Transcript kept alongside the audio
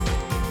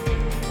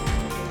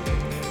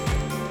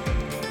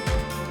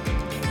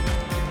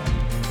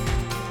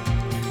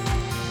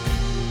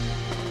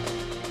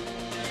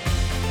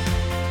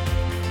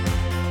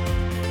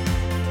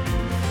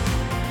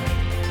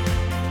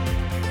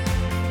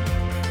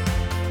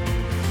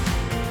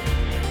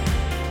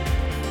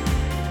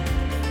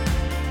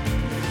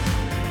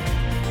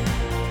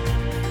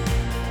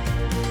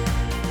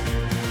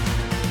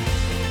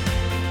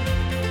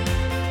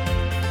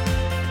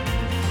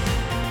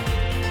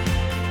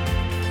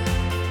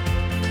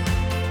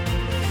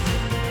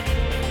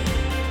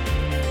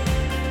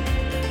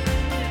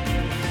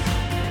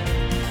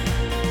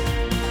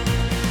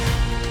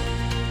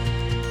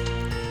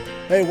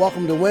Hey,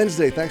 welcome to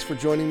Wednesday. Thanks for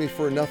joining me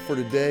for Enough for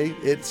Today.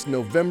 It's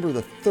November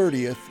the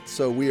 30th,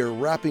 so we are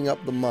wrapping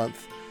up the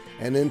month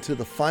and into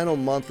the final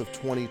month of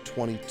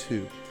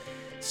 2022.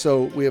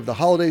 So we have the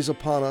holidays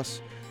upon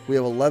us. We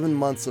have 11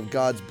 months of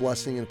God's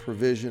blessing and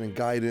provision and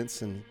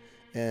guidance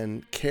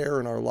and care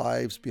in our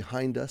lives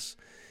behind us.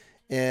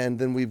 And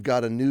then we've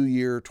got a new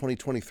year,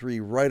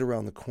 2023, right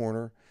around the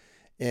corner.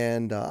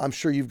 And I'm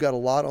sure you've got a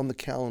lot on the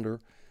calendar,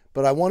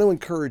 but I want to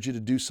encourage you to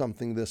do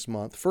something this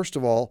month. First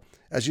of all,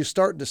 as you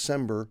start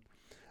December,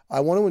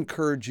 I want to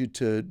encourage you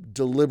to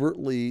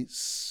deliberately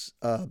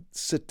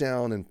sit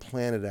down and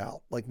plan it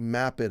out, like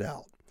map it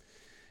out.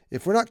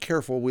 If we're not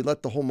careful, we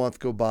let the whole month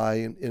go by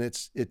and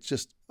it's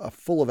just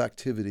full of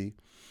activity.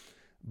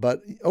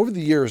 But over the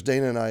years,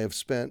 Dana and I have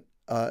spent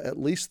at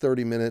least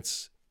 30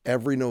 minutes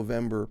every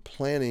November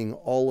planning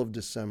all of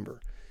December.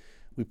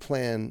 We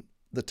plan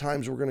the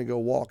times we're going to go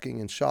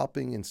walking and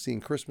shopping and seeing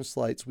Christmas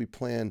lights. We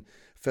plan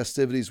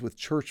festivities with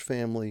church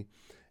family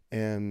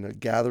and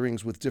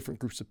gatherings with different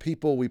groups of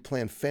people. We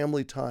plan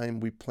family time.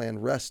 We plan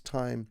rest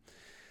time.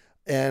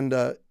 And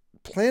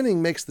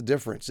planning makes the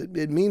difference.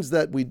 It means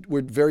that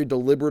we're very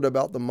deliberate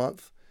about the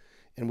month,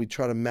 and we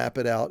try to map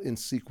it out in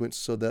sequence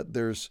so that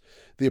there's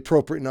the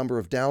appropriate number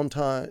of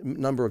downtime,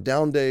 number of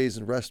down days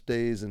and rest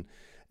days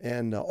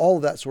and all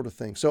of that sort of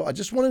thing. So I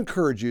just want to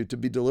encourage you to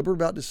be deliberate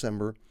about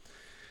December.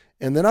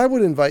 And then I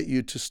would invite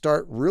you to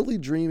start really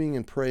dreaming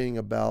and praying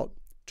about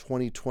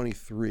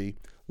 2023.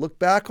 Look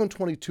back on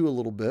 22 a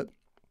little bit.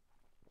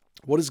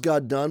 What has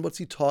God done? What's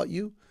He taught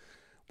you?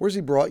 Where's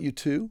He brought you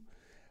to?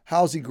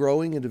 How's He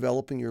growing and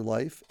developing your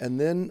life? And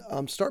then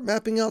start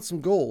mapping out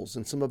some goals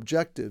and some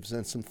objectives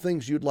and some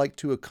things you'd like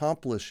to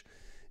accomplish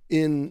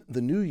in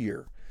the new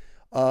year.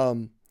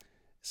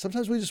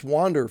 Sometimes we just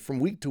wander from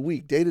week to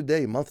week, day to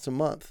day, month to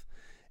month,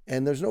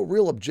 and there's no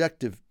real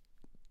objective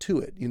to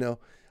it. You know,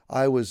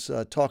 I was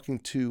talking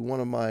to one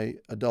of my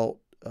adult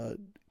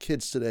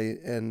kids today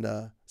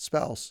and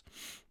spouse,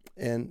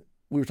 and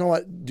we were talking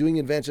about doing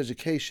advanced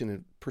education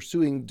and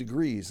pursuing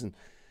degrees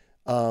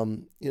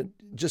and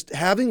just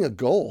having a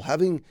goal,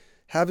 having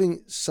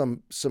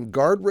some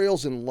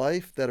guardrails in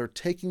life that are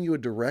taking you a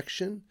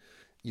direction.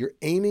 You're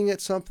aiming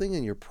at something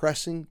and you're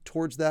pressing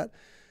towards that.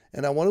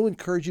 And I want to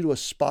encourage you to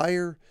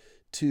aspire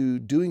to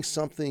doing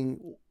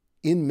something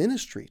in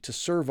ministry to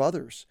serve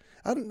others.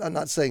 I'm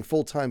not saying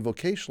full-time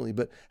vocationally,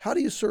 but how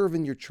do you serve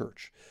in your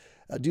church?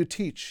 Do you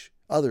teach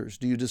others?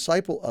 Do you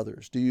disciple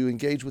others? Do you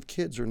engage with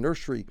kids or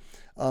nursery?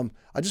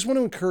 I just want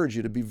to encourage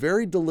you to be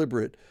very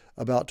deliberate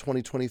about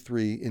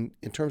 2023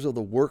 in terms of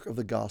the work of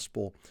the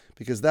gospel,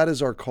 because that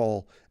is our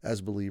call as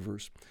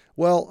believers.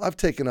 Well, I've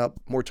taken up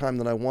more time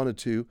than I wanted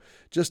to,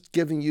 just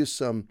giving you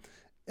some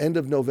end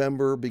of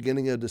November,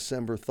 beginning of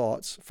December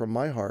thoughts from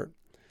my heart.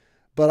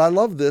 But I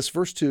love this,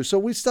 verse 2. So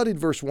we studied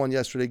verse 1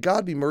 yesterday.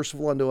 God be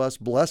merciful unto us,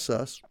 bless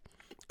us,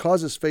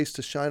 cause His face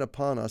to shine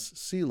upon us,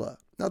 Selah.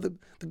 Now the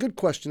good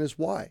question is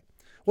why?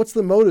 What's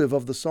the motive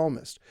of the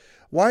psalmist?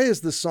 Why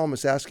is the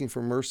psalmist asking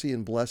for mercy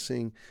and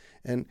blessing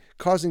and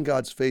causing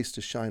God's face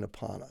to shine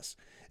upon us?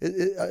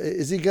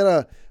 Is he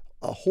going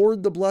to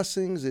hoard the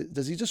blessings?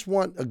 Does he just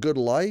want a good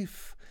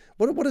life?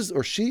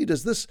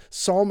 Does this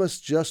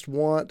psalmist just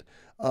want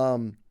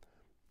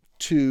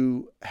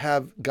to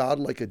have God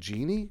like a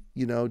genie,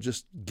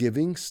 just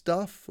giving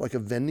stuff like a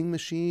vending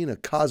machine, a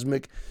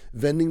cosmic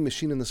vending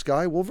machine in the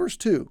sky? Well, verse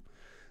 2,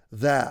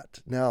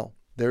 now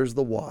there's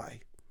the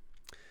why.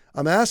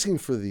 I'm asking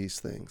for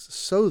these things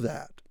so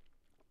that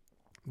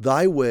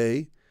thy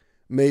way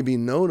may be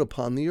known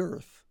upon the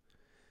earth,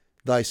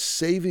 thy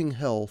saving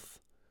health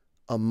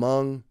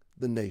among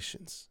the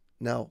nations.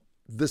 Now,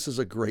 this is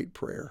a great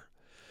prayer.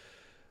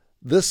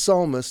 This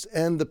psalmist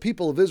and the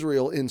people of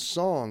Israel in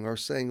song are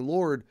saying,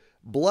 Lord,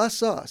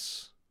 bless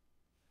us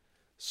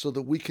so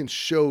that we can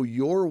show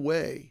your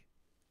way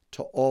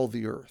to all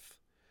the earth.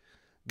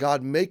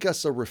 God, make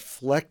us a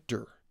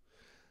reflector.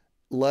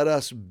 Let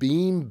us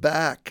beam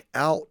back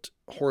out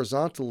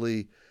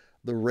horizontally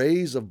the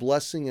rays of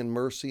blessing and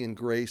mercy and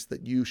grace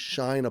that you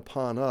shine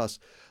upon us.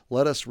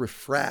 Let us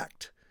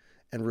refract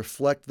and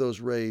reflect those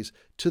rays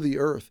to the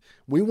earth.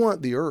 We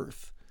want the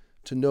earth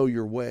to know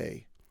your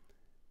way,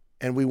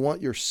 and we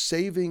want your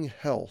saving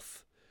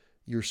health,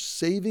 your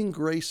saving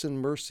grace and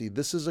mercy.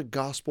 This is a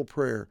gospel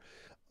prayer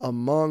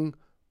among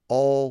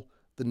all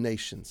the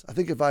nations. I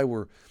think if I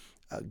were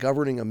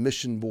governing a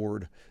mission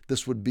board,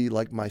 this would be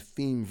like my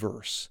theme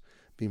verse.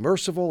 Be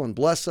merciful and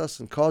bless us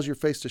and cause your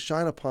face to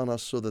shine upon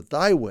us so that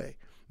thy way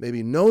may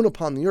be known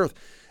upon the earth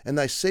and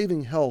thy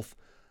saving health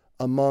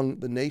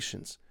among the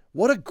nations.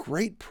 What a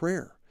great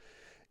prayer.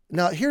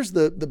 Now, here's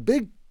the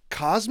big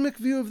cosmic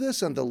view of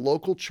this and the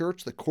local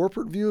church, the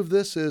corporate view of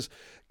this is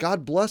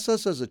God bless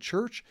us as a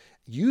church.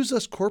 Use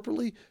us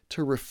corporately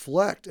to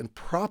reflect and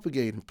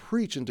propagate and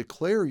preach and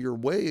declare your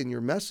way and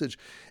your message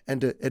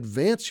and to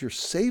advance your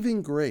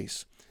saving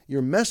grace,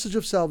 your message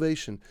of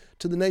salvation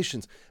to the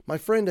nations. My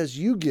friend, as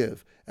you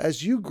give,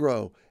 as you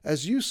grow,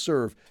 as you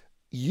serve,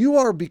 you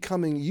are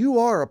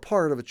a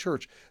part of a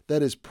church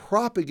that is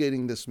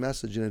propagating this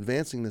message and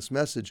advancing this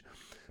message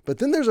But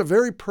then there's a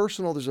very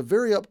personal, there's a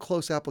very up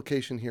close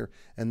application here,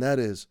 and that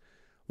is,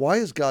 why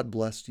has God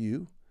blessed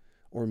you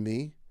or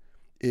me?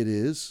 It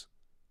is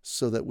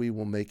so that we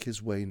will make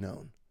his way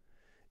known.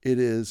 It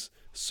is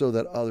so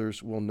that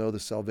others will know the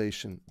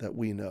salvation that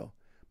we know.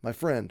 My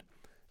friend,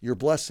 your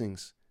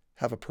blessings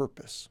have a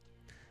purpose.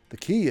 The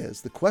key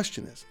is, the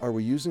question is, are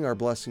we using our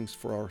blessings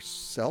for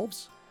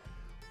ourselves?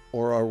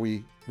 Or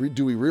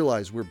do we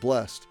realize we're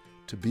blessed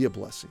to be a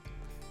blessing?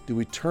 Do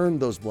we turn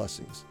those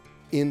blessings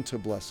into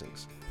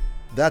blessings?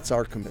 That's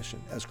our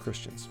commission as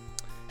Christians.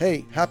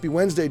 Hey, happy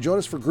Wednesday. Join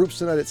us for groups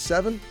tonight at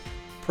 7.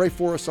 Pray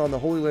for us on the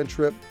Holy Land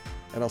trip,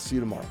 and I'll see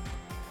you tomorrow.